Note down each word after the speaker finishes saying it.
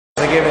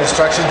gave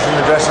instructions from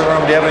the dressing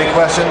room. Do you have any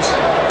questions?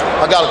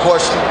 I got a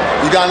question.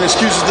 You got any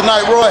excuses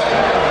tonight, Roy?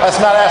 Let's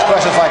not ask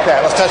questions like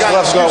that. Let's touch the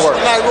gloves and go to work.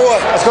 Tonight, Roy.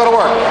 Let's go to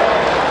work.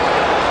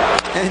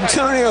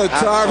 Antonio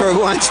Tarver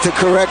wants to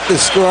correct the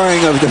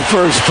scoring of the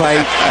first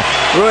fight.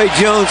 Roy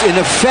Jones, in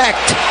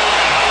effect,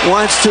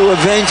 wants to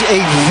avenge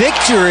a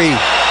victory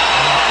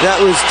that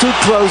was too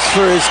close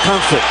for his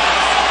comfort.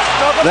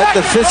 Let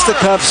the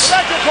fisticuffs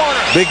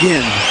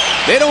begin.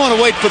 They don't want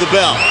to wait for the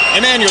bell.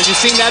 Emmanuel, you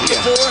seen that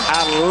before?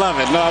 I love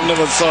it. No, I've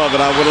never saw it,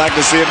 but I would like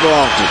to see it more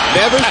often.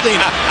 Never seen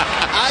it.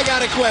 I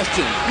got a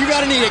question. You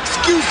got any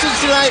excuses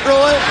tonight,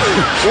 Roy?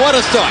 What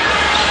a start.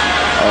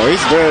 Oh,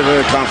 he's very,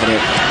 very confident.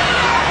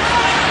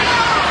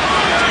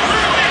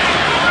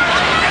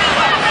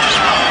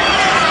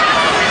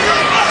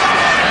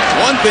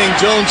 One thing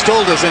Jones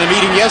told us in a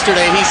meeting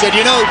yesterday, he said,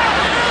 you know,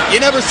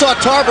 you never saw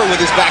Tarver with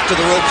his back to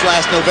the ropes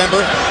last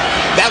November.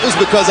 That was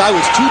because I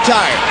was too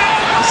tired.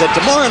 He said,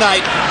 tomorrow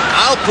night,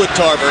 I'll put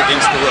Tarver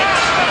against the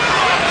ropes.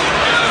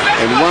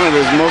 And one of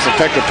his most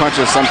effective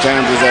punches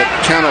sometimes is that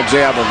counter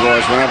jab of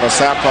Roy's. Whenever a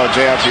southpaw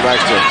jabs, he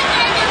likes to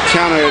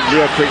counter it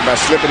real quick by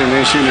slipping and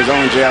then shooting his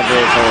own jab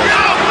very forward.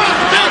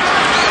 Now,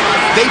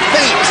 they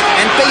feint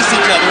and face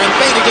each other and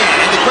feint again,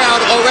 and the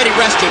crowd already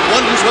rested,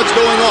 wonders what's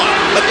going on.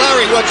 But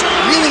Larry, what's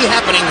really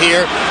happening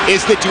here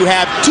is that you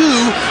have two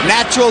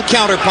natural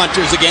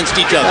counterpunchers against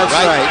each other, That's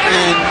right?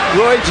 And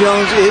Roy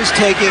Jones is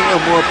taking a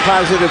more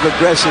positive,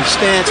 aggressive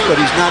stance, but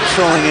he's not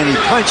throwing any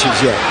punches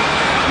yet.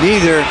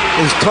 Neither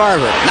is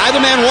Tarver. Neither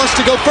man wants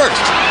to go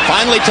first.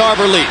 Finally,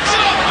 Tarver leads.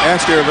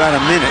 After about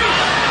a minute,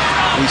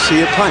 we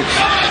see a punch.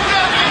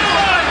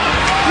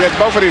 Yes,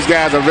 both of these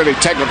guys are really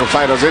technical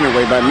fighters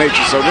anyway by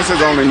nature, so this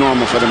is only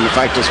normal for them to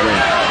fight this way.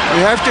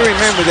 You have to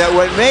remember that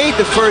what made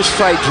the first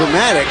fight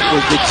dramatic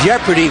was the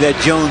jeopardy that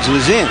Jones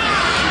was in.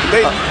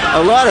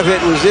 A lot of it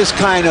was this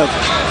kind of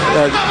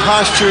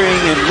posturing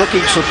and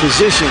looking for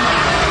position.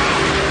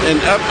 And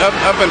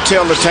up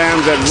until the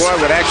times that Roy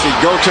would actually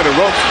go to the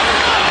rope,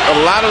 a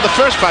lot of the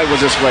first fight was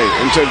this way,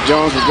 until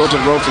Jones would go to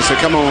the ropes and say,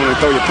 come on and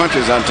throw your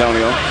punches,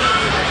 Antonio.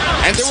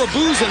 And there were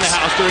boos in the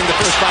house during the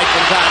first fight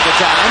from time to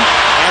time.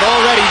 And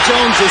already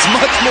Jones is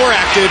much more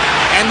active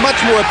and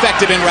much more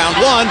effective in round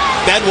one.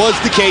 That was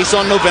the case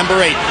on November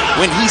 8th,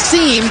 when he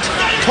seemed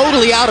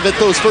totally out of it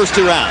those first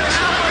two rounds.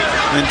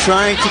 And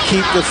trying to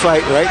keep the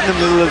fight right in the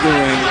middle of the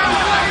ring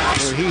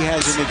where he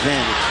has an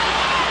advantage.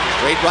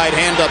 Straight right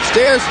hand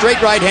upstairs,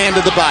 straight right hand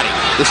to the body.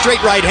 The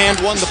straight right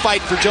hand won the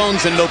fight for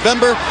Jones in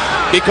November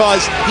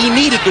because he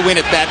needed to win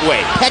it that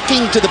way,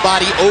 pecking to the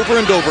body over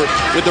and over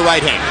with the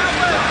right hand.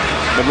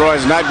 But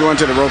Roy's not going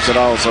to the ropes at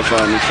all so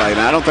far in this fight.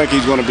 And I don't think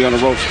he's going to be on the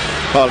ropes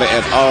hardly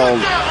at all,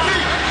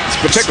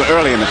 particularly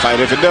early in the fight.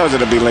 If it does,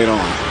 it'll be late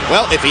on.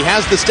 Well, if he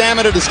has the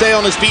stamina to stay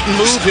on his feet and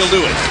move, he'll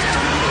do it.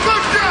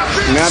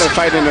 Now they're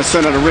fighting in the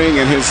center of the ring,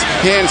 and his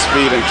hand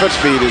speed and foot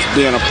speed is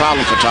being a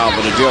problem for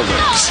Tarver to deal with.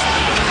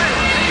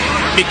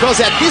 Because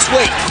at this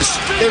weight,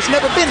 there's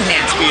never been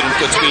hand speed and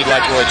foot speed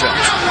like Roy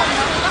Jones.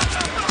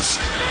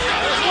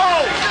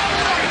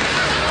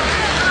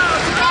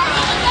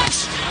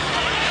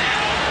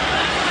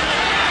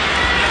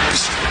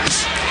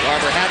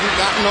 Tarver hadn't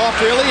gotten off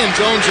really, and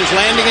Jones is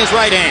landing his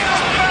right hand.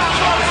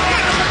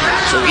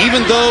 So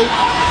even though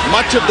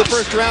much of the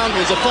first round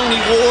was a phony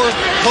war,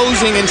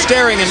 posing and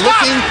staring and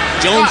looking,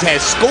 Jones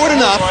has scored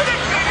enough.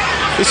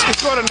 He's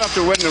scored enough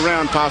to win the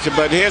round, possibly,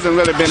 but he hasn't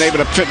really been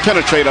able to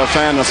penetrate or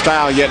find a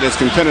style yet that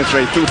can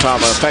penetrate through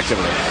Tarver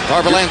effectively.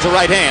 Tarver lands the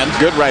right hand.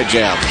 Good right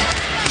jab.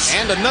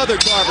 And another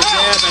Tarver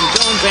jab, and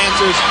Jones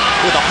answers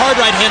with a hard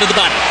right hand to the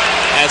body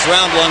as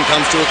round one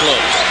comes to a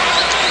close.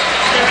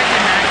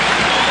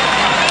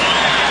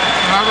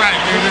 All right,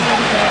 baby.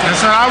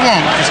 That's what I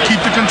want. Just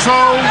keep the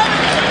control.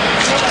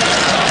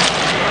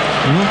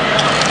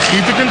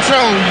 Keep the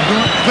control.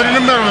 Put it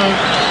in the middle.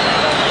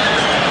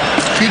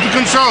 Keep the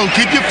control.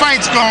 Keep your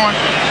feints going.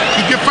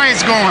 Keep your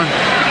feints going.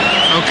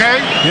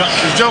 Okay? Yep.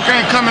 This joke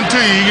ain't coming to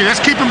you.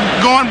 Let's keep him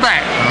going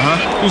back.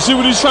 You see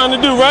what he's trying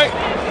to do, right?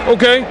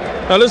 Okay.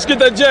 Now let's get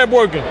that jab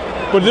working.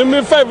 But do me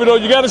a favor, though.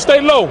 You got to stay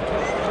low.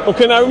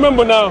 Okay, now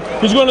remember now,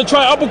 he's going to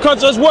try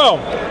uppercuts as well.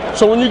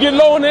 So when you get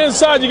low on the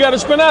inside, you got to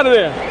spin out of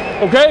there.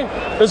 Okay?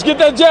 Let's get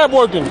that jab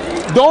working.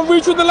 Don't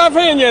reach with the left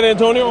hand yet,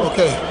 Antonio.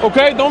 Okay.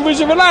 Okay? Don't reach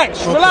it.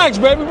 Relax. Okay. Relax,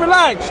 baby.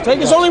 Relax.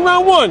 It's only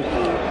round one.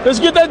 Let's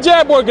get that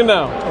jab working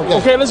now.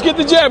 Okay, let's get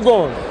the jab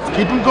going.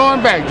 Keep him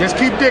going back. Just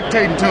keep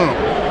dictating to him.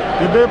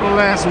 You'll be able to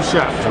land some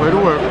shots. Way to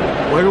work.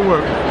 Way to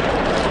work.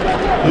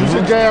 Use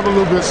your jab a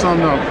little bit, son,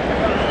 though.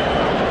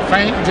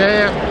 Feint,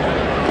 jab.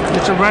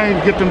 Get your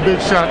range, get them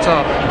big shots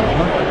off. All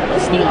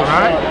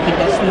right? Keep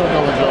that steal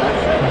going, Joe.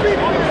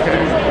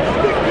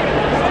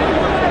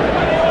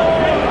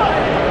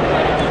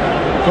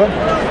 Okay.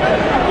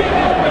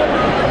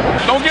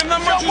 Don't give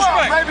him much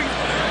respect.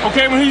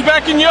 Okay, when he's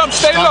backing you up,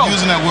 stay low. Stop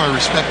using that word,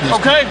 respect me.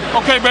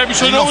 Okay, baby.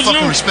 So ain't no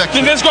fucking respect.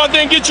 Then let's go out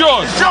there and get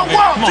yours.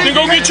 Then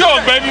go get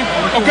yours, baby.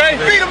 Okay?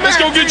 Let's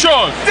go get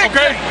yours.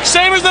 Okay?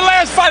 Same as the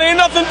last fight,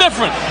 ain't nothing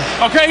different.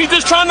 Okay? He's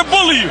just trying to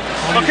bully you.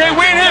 Okay?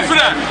 We ain't here for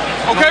that.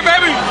 Okay,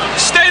 baby?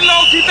 Stay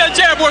low, keep that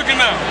jab working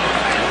now.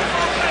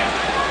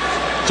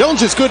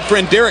 Jones's good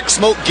friend Derek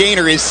Smoke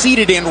Gaynor is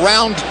seated in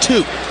round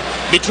 2.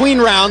 Between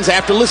rounds,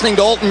 after listening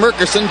to Alton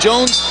Murkerson,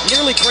 Jones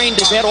nearly craned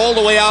his head all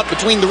the way out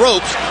between the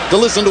ropes to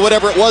listen to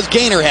whatever it was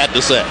Gaynor had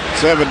to say.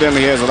 So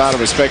evidently he has a lot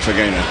of respect for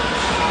Gaynor.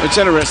 It's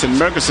interesting,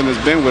 Murkerson has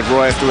been with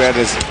Roy throughout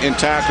his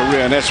entire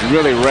career, and that's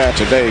really rare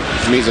today.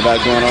 It means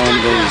about going on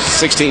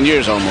 16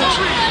 years almost.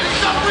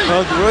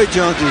 Well, Roy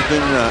Jones has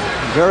been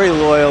very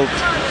loyal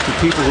to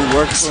people who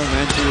work for him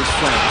and to his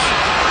friends.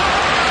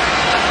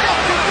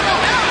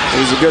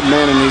 He's a good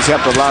man, and he's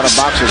helped a lot of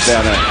boxers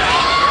down there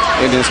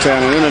in his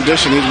town. And in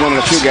addition, he's one of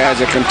the few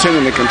guys that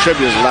continually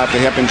contributes a lot to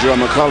helping Joe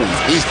McClellan.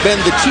 He's been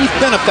the chief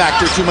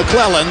benefactor to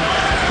McClellan,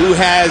 who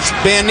has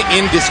been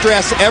in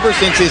distress ever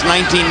since his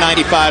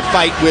 1995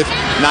 fight with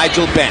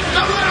Nigel Benn.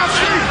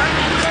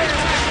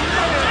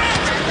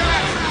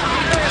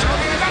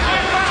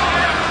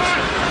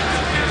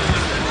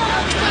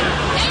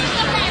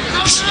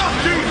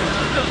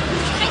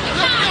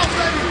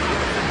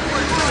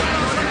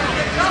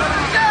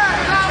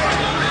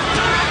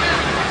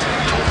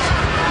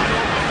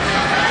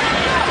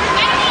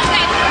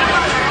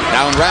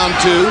 Now in round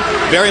 2,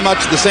 very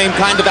much the same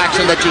kind of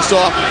action that you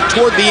saw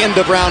toward the end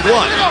of round 1.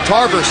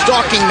 Tarver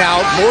stalking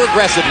now more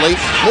aggressively,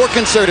 more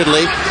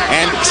concertedly,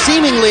 and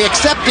seemingly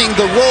accepting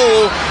the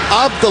role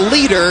of the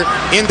leader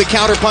in the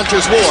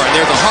counterpuncher's war. And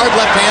there's a hard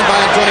left hand by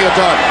Antonio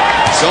Tarver.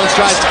 Jones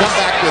tries to come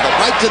back with a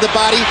right to the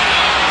body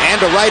and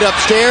a right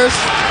upstairs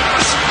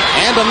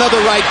and another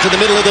right to the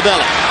middle of the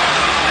belly.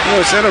 You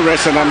know, it's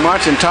interesting. I'm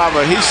watching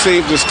Tarver. He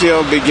seems to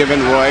still be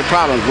giving Roy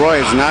problems. Roy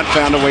has not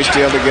found a way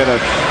still to get a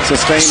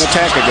sustained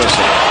attack against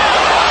him.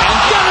 And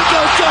down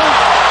goes Jones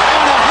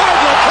on a hard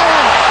left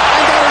hand.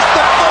 And that is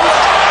the most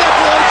that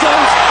Roy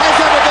Jones has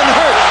ever been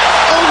hurt.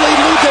 Only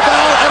Lou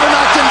DeVal ever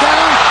knocked him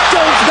down.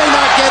 Jones may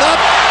not get up.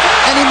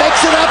 And he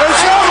makes it up. It's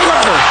over.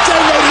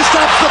 Jay Lady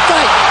stops the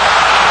fight.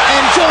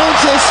 And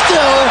Jones is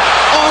still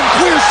on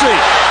Queer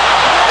Street.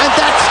 And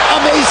that's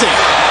amazing.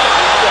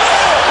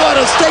 What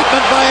a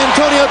statement by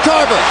Antonio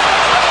Tarver.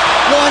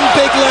 One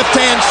big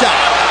left-hand shot.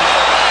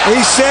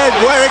 He said,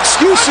 what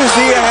excuses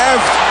do you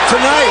have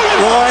tonight,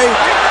 Roy?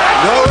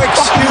 No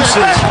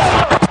excuses.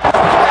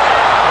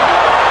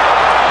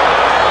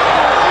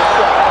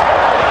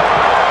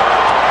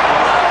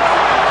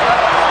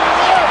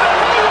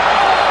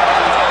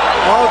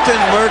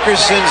 Alton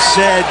Murkerson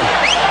said,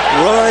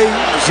 Roy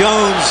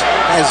Jones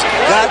has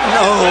gotten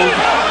old,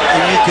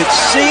 and you could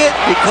see it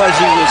because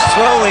he was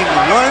throwing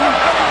one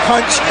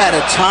punch at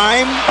a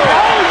time,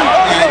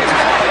 and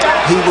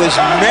he was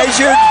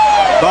measured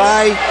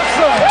by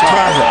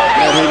Tarver.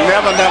 And he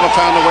never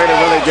found a way to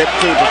really get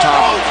through to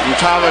Tarver. And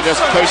Tarver just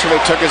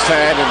patiently took his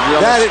time and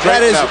really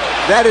straightened up.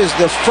 That is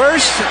the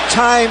first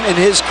time in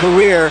his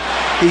career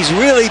he's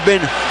really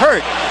been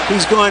hurt.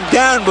 He's gone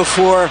down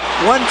before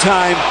one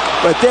time,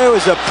 but there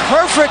was a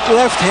perfect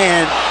left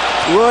hand.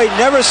 Roy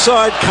never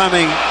saw it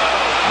coming.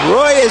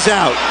 Roy is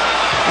out.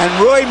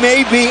 And Roy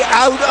may be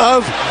out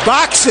of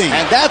boxing.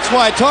 And that's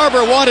why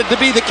Tarver wanted to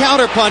be the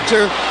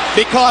counterpuncher,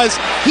 because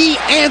he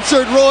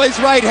answered Roy's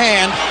right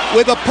hand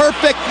with a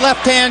perfect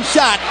left-hand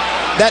shot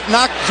that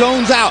knocked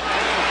Jones out.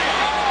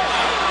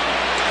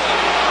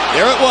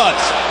 There it was.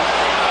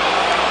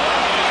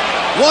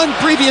 One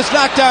previous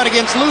knockdown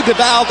against Lou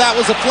DeVal, that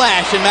was a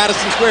flash in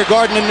Madison Square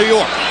Garden in New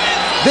York.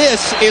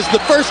 This is the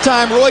first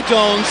time Roy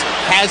Jones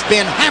has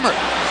been hammered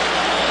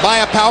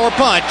by a power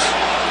punch,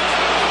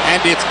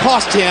 and it's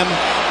cost him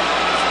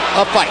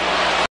a fight.